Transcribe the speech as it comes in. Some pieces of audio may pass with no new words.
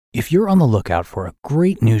If you're on the lookout for a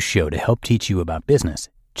great new show to help teach you about business,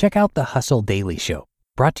 check out the Hustle Daily Show,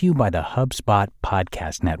 brought to you by the HubSpot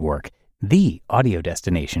Podcast Network, the audio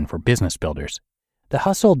destination for business builders. The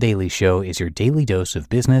Hustle Daily Show is your daily dose of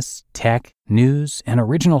business, tech, news, and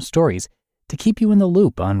original stories to keep you in the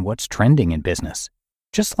loop on what's trending in business.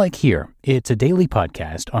 Just like here, it's a daily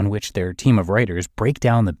podcast on which their team of writers break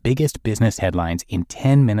down the biggest business headlines in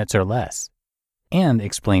 10 minutes or less, and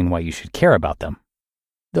explain why you should care about them.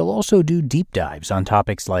 They'll also do deep dives on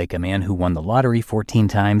topics like a man who won the lottery 14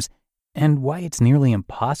 times and why it's nearly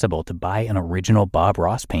impossible to buy an original Bob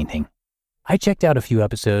Ross painting. I checked out a few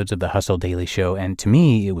episodes of the Hustle Daily Show, and to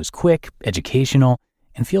me, it was quick, educational,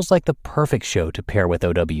 and feels like the perfect show to pair with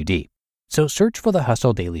OWD. So search for the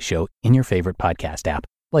Hustle Daily Show in your favorite podcast app,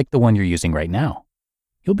 like the one you're using right now.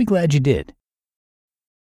 You'll be glad you did.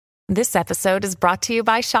 This episode is brought to you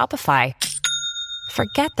by Shopify.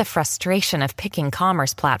 Forget the frustration of picking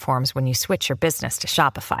commerce platforms when you switch your business to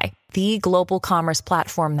Shopify, the global commerce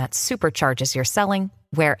platform that supercharges your selling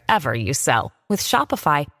wherever you sell. With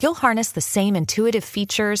Shopify, you'll harness the same intuitive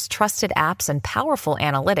features, trusted apps, and powerful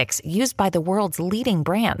analytics used by the world's leading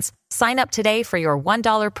brands. Sign up today for your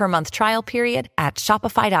 $1 per month trial period at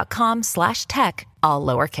shopify.com/tech, all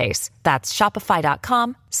lowercase. That's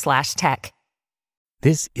shopify.com/tech.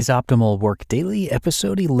 This is Optimal Work Daily,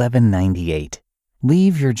 episode 1198.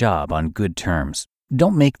 Leave your job on good terms.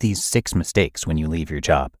 Don't make these 6 mistakes when you leave your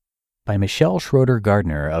job. By Michelle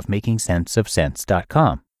Schroeder-Gardner of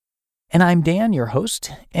MakingSenseOfSense.com. And I'm Dan, your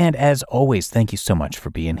host, and as always, thank you so much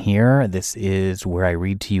for being here. This is where I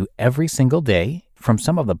read to you every single day from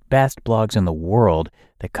some of the best blogs in the world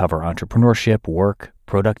that cover entrepreneurship, work,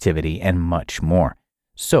 productivity, and much more.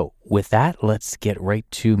 So with that, let's get right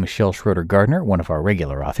to Michelle Schroeder-Gardner, one of our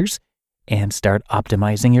regular authors, and start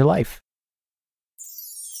optimizing your life.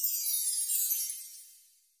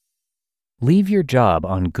 Leave your job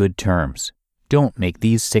on good terms. Don't make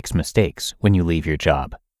these 6 mistakes when you leave your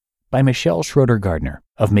job. By Michelle Schroeder-Gardner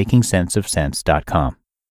of MakingSenseOfSense.com.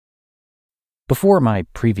 Before my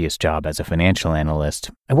previous job as a financial analyst,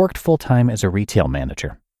 I worked full-time as a retail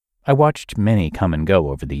manager. I watched many come and go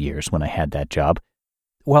over the years when I had that job.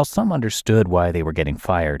 While some understood why they were getting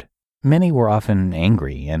fired, many were often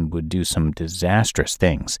angry and would do some disastrous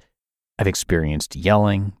things. I've experienced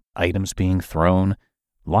yelling, items being thrown,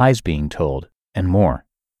 lies being told, and more.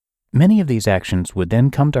 Many of these actions would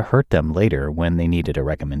then come to hurt them later when they needed a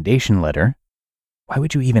recommendation letter. Why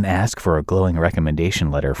would you even ask for a glowing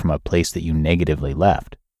recommendation letter from a place that you negatively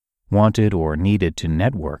left, wanted or needed to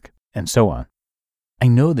network, and so on? I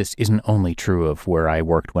know this isn't only true of where I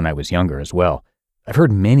worked when I was younger as well. I've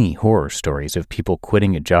heard many horror stories of people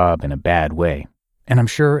quitting a job in a bad way, and I'm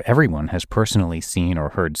sure everyone has personally seen or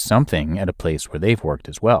heard something at a place where they've worked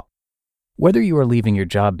as well. Whether you are leaving your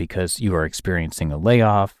job because you are experiencing a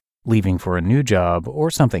layoff, leaving for a new job, or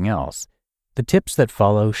something else, the tips that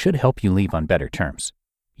follow should help you leave on better terms.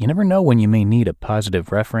 You never know when you may need a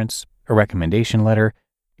positive reference, a recommendation letter,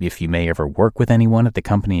 if you may ever work with anyone at the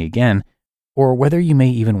company again, or whether you may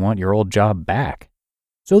even want your old job back.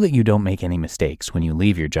 So that you don't make any mistakes when you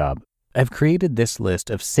leave your job, I've created this list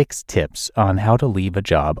of 6 tips on how to leave a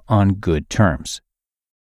job on good terms.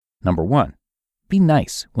 Number 1. Be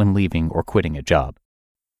nice when leaving or quitting a job.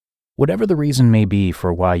 Whatever the reason may be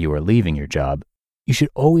for why you are leaving your job, you should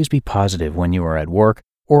always be positive when you are at work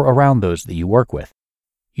or around those that you work with.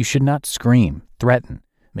 You should not scream, threaten,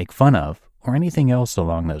 make fun of, or anything else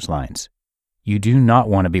along those lines. You do not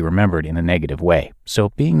want to be remembered in a negative way, so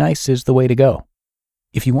being nice is the way to go.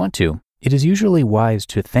 If you want to, it is usually wise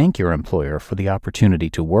to thank your employer for the opportunity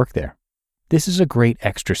to work there. This is a great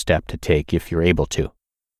extra step to take if you're able to.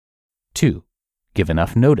 2. Give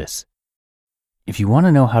enough notice. If you want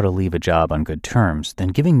to know how to leave a job on good terms, then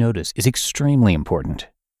giving notice is extremely important.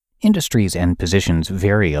 Industries and positions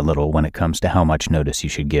vary a little when it comes to how much notice you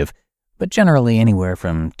should give, but generally anywhere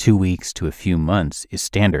from 2 weeks to a few months is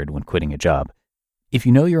standard when quitting a job. If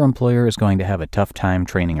you know your employer is going to have a tough time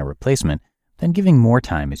training a replacement, then giving more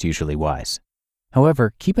time is usually wise.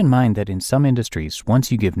 However, keep in mind that in some industries,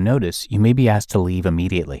 once you give notice, you may be asked to leave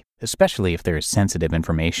immediately, especially if there is sensitive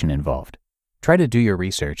information involved. Try to do your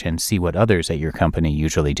research and see what others at your company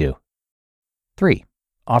usually do. 3.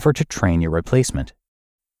 Offer to train your replacement.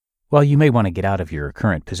 While you may want to get out of your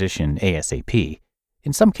current position ASAP,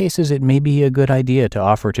 in some cases it may be a good idea to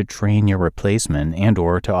offer to train your replacement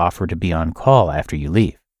and/or to offer to be on call after you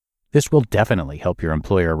leave. This will definitely help your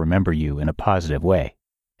employer remember you in a positive way,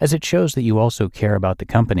 as it shows that you also care about the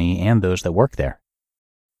company and those that work there.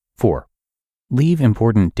 4. Leave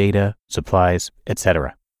important data, supplies,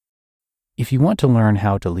 etc. If you want to learn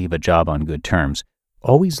how to leave a job on good terms,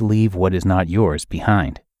 always leave what is not yours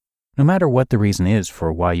behind. No matter what the reason is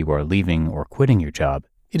for why you are leaving or quitting your job,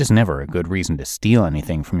 it is never a good reason to steal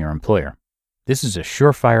anything from your employer. This is a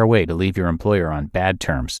surefire way to leave your employer on bad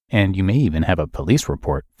terms, and you may even have a police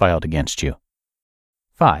report filed against you.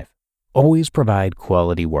 5. Always provide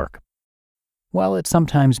quality work. While it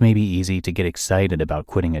sometimes may be easy to get excited about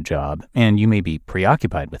quitting a job, and you may be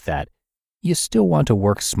preoccupied with that, you still want to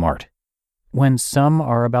work smart. When some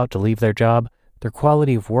are about to leave their job, their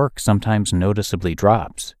quality of work sometimes noticeably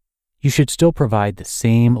drops. You should still provide the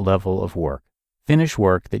same level of work, finish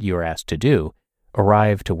work that you are asked to do,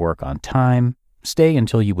 arrive to work on time, stay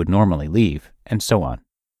until you would normally leave, and so on.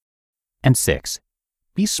 And 6.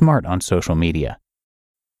 Be smart on social media.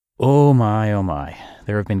 Oh my,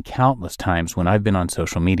 there have been countless times when I've been on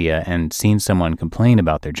social media and seen someone complain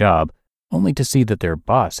about their job, only to see that their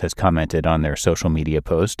boss has commented on their social media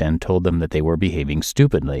post and told them that they were behaving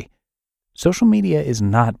stupidly. Social media is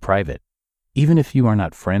not private. Even if you are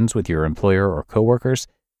not friends with your employer or coworkers,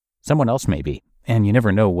 someone else may be, and you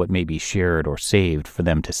never know what may be shared or saved for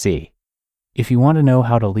them to see. If you want to know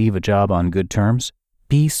how to leave a job on good terms,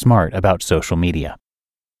 be smart about social media.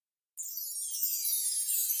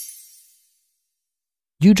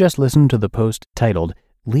 You just listened to the post titled,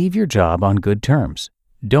 "Leave Your Job on Good Terms.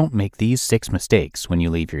 Don't Make These 6 Mistakes When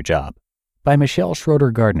You Leave Your Job," by Michelle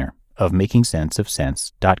Schroeder Gardner of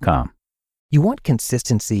MakingSenseOfSense.com. You want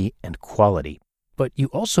consistency and quality, but you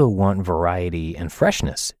also want variety and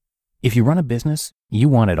freshness. If you run a business, you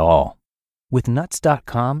want it all. With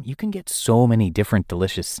Nuts.com, you can get so many different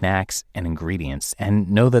delicious snacks and ingredients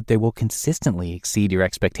and know that they will consistently exceed your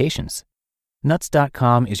expectations.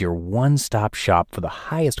 Nuts.com is your one-stop shop for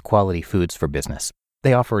the highest quality foods for business.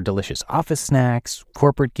 They offer delicious office snacks,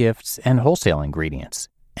 corporate gifts, and wholesale ingredients.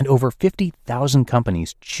 And over 50,000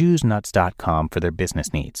 companies choose Nuts.com for their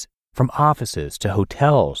business needs, from offices to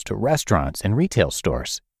hotels to restaurants and retail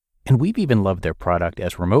stores. And we've even loved their product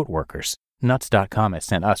as remote workers. Nuts.com has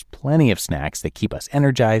sent us plenty of snacks that keep us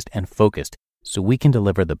energized and focused so we can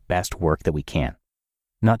deliver the best work that we can.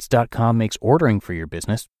 Nuts.com makes ordering for your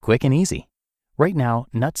business quick and easy. Right now,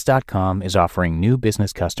 Nuts.com is offering new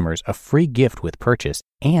business customers a free gift with purchase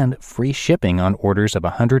and free shipping on orders of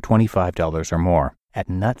 $125 or more at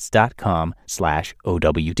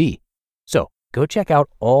nuts.com/OWD. So go check out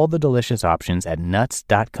all the delicious options at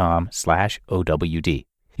nuts.com/OWD.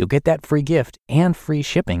 You'll get that free gift and free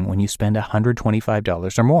shipping when you spend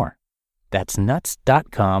 $125 or more. That's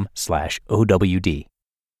nuts.com/OWD.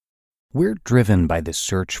 We're driven by the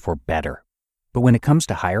search for better. But when it comes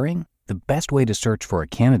to hiring, the best way to search for a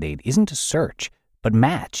candidate isn't to search, but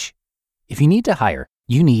match. If you need to hire,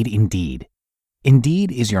 you need Indeed.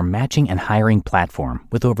 Indeed is your matching and hiring platform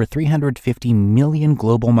with over 350 million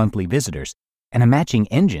global monthly visitors and a matching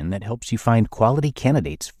engine that helps you find quality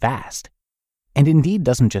candidates fast. And Indeed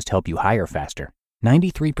doesn't just help you hire faster.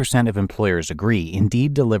 93% of employers agree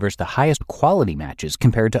Indeed delivers the highest quality matches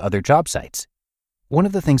compared to other job sites. One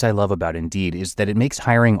of the things I love about Indeed is that it makes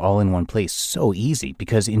hiring all in one place so easy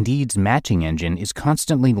because Indeed's matching engine is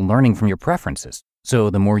constantly learning from your preferences. So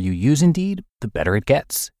the more you use Indeed, the better it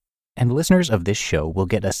gets. And listeners of this show will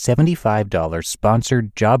get a $75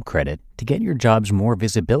 sponsored job credit to get your jobs more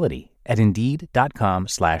visibility at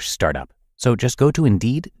Indeed.com/startup. So just go to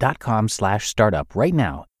Indeed.com/startup right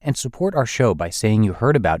now and support our show by saying you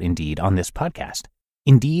heard about Indeed on this podcast.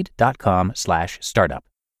 Indeed.com/startup.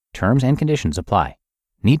 Terms and conditions apply.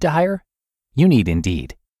 Need to hire? You need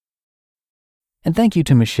Indeed. And thank you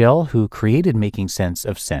to Michelle, who created Making Sense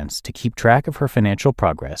of Sense to keep track of her financial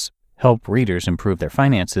progress, help readers improve their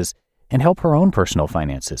finances, and help her own personal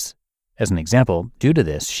finances. As an example, due to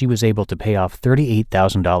this, she was able to pay off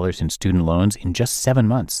 $38,000 in student loans in just 7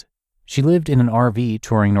 months. She lived in an RV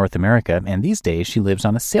touring North America, and these days she lives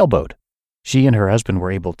on a sailboat. She and her husband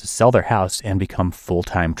were able to sell their house and become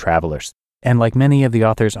full-time travelers. And like many of the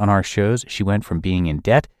authors on our shows, she went from being in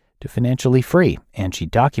debt to financially free, and she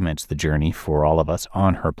documents the journey for all of us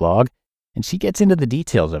on her blog. And she gets into the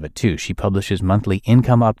details of it too. She publishes monthly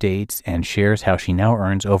income updates and shares how she now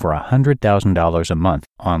earns over $100,000 a month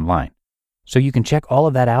online. So you can check all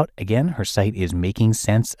of that out. Again, her site is Making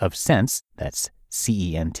Sense of Sense, that's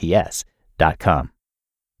CENTS.com.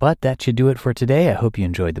 But that should do it for today. I hope you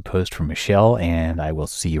enjoyed the post from Michelle, and I will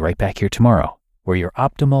see you right back here tomorrow, where your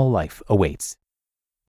optimal life awaits.